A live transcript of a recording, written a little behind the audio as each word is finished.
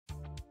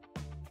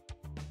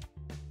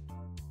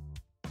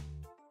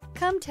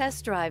Come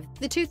test drive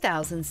the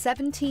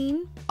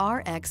 2017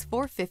 RX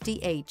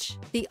 450h.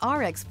 The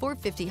RX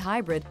 450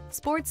 Hybrid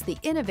sports the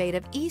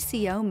innovative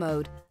ECO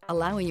mode,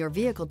 allowing your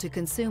vehicle to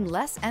consume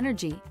less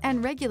energy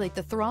and regulate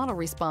the throttle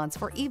response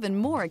for even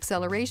more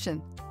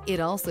acceleration. It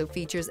also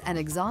features an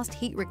exhaust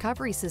heat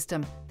recovery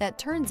system that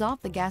turns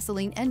off the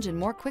gasoline engine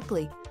more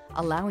quickly,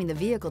 allowing the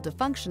vehicle to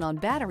function on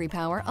battery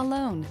power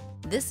alone.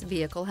 This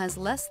vehicle has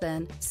less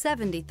than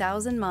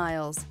 70,000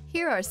 miles.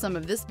 Here are some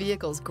of this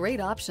vehicle's great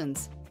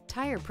options: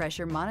 tire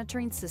pressure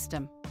monitoring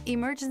system,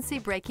 emergency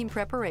braking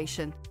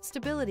preparation,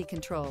 stability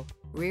control,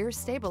 rear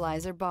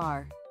stabilizer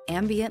bar,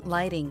 ambient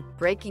lighting,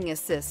 braking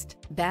assist,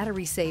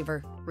 battery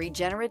saver,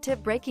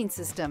 regenerative braking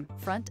system,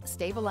 front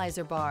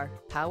stabilizer bar,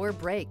 power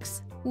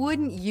brakes.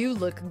 Wouldn't you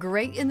look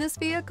great in this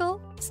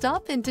vehicle?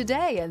 Stop in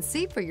today and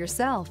see for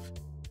yourself.